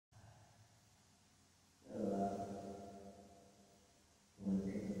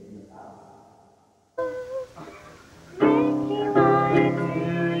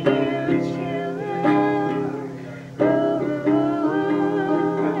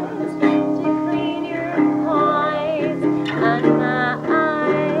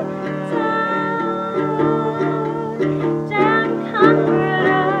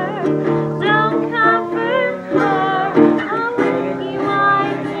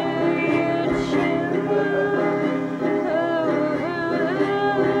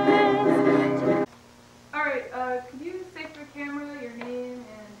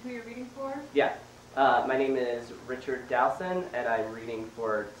Dowson, and I'm reading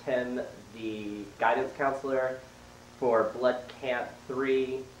for Tim, the guidance counselor, for Blood Camp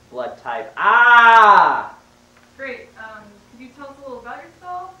 3, Blood Type. Ah! Great. Could you tell us a little about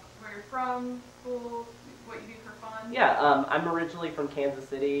yourself, where you're from, school, what you do for fun? Yeah, I'm originally from Kansas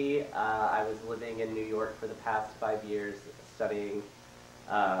City. I was living in New York for the past 5 years studying.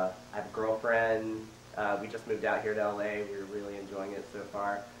 I have a girlfriend. We just moved out here to LA. We're really enjoying it so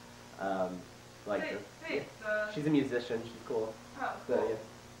far. Thanks. She's a musician. She's cool. Oh, So, cool. yeah.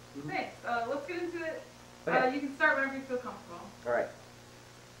 Thanks. Let's get into it. Okay. You can start whenever you feel comfortable. All right.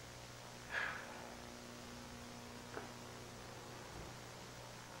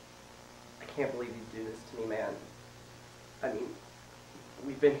 I can't believe you do this to me, man. I mean,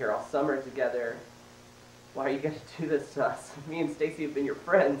 we've been here all summer together. Why are you going to do this to us? Me and Stacy have been your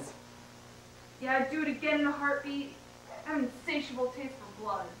friends. Yeah, I'd do it again in a heartbeat. I have an insatiable taste for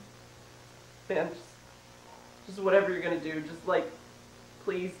blood. Man, just whatever you're going to do, just like,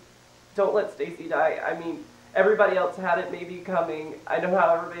 please, don't let Stacy die. I mean, everybody else had it maybe coming. I know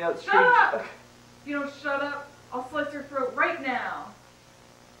how everybody else treats. Shut up! If you don't shut up, I'll slice your throat right now.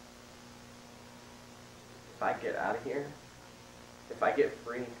 If I get out of here, if I get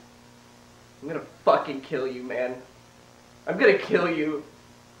free, I'm gonna fucking kill you, man. I'm gonna kill you.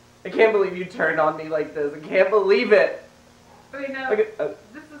 I can't believe you turned on me like this. I can't believe it. Okay, now, Okay,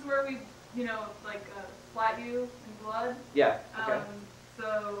 this is where we, splat you in blood. yeah, okay.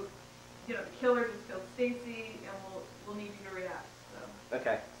 So, the killer just killed Stacy, and we'll need you to react, so.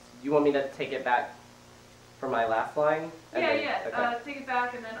 Okay. You want me to take it back from my last line? And then, Yeah. Okay. Take it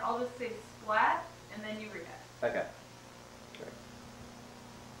back, and then I'll just say splat, and then you react. Okay. Sure.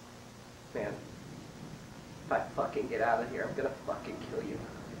 Man, if I fucking get out of here, I'm gonna fucking kill you.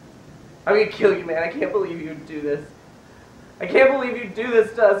 I'm gonna kill you, man. I can't believe you'd do this. I can't believe you'd do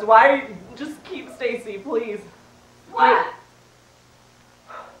this to us. Why? Just keep Stacy, please. Splat!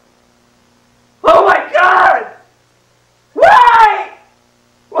 Oh my god! Why?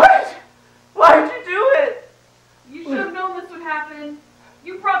 Why'd you do it? You should have known this would happen.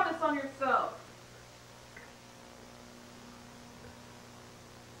 You brought this on yourself.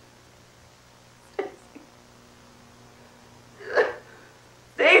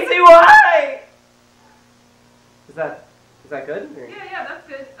 Stacy, why? Is that good? Or? Yeah, that's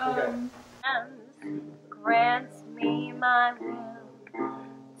good. Okay. Grants me my will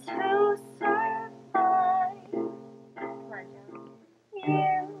to survive.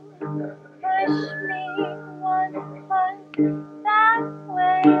 You push me one foot that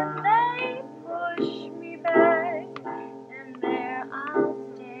way, and they push me back, and there I'll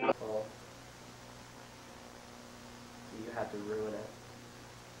stay. Oh. You had to ruin it.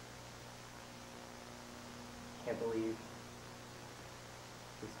 Can't believe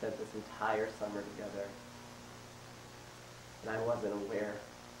we spent this entire summer together, and I wasn't aware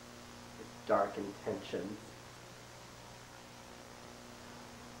of your dark intentions.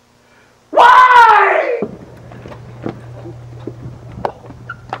 Why?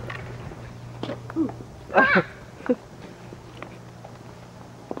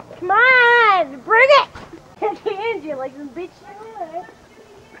 Come on, bring it! Hand you like some bitch you would.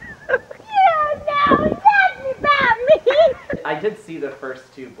 Yeah, now that's about me! I did see the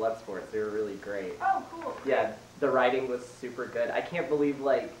first two Bloodsports. They were really great. Oh, cool. Yeah, the writing was super good. I can't believe,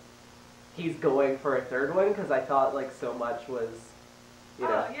 like, he's going for a third one, because I thought, like, so much was,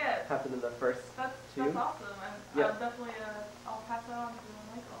 happened in the first two. That's awesome. Yeah. I'll definitely, I'll pass that on to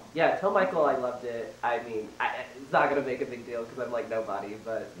Michael. Yeah, tell Michael I loved it. I mean, it's not going to make a big deal, because I'm, like, nobody,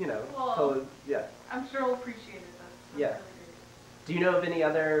 but, Well, totally, yeah. I'm sure he'll appreciate it. That's Yeah. really great. Do you know of any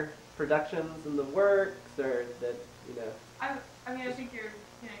other productions in the works, or that, I mean, I think we'll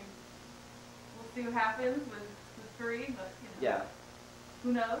see what happens with 3, but, Yeah.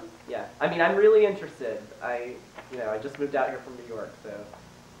 Who knows? Yeah, I mean, I'm really interested. I just moved out here from New York, so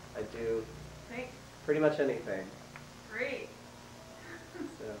I do Thanks. pretty much anything. Great.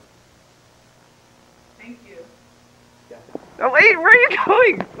 So, Thank you. yeah. Oh wait, where are you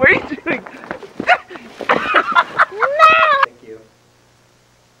going? What are you doing? Thank you.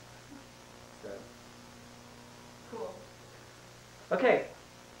 So, Cool. okay.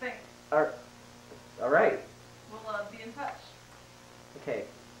 Thanks. All right. We'll be in touch. Okay.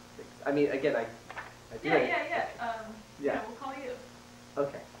 I mean, again, I do Yeah. it. Yeah. We'll call you.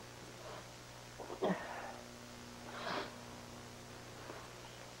 Okay.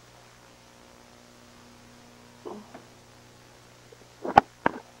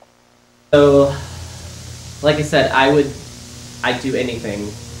 So, like I said, I'd do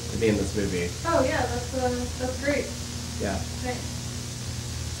anything to be in this movie. Oh yeah, that's great. Yeah. Thanks.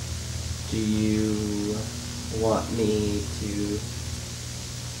 Do you want me to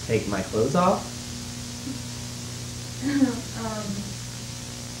take my clothes off?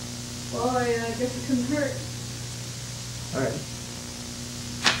 Well, I guess it couldn't hurt. Alright.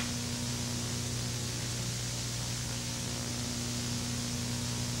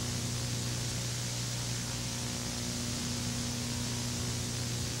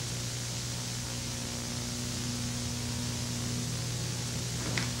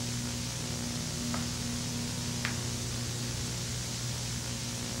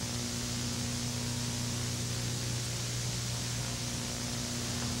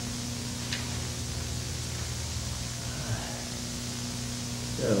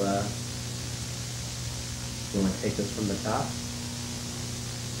 So, you want to take this from the top?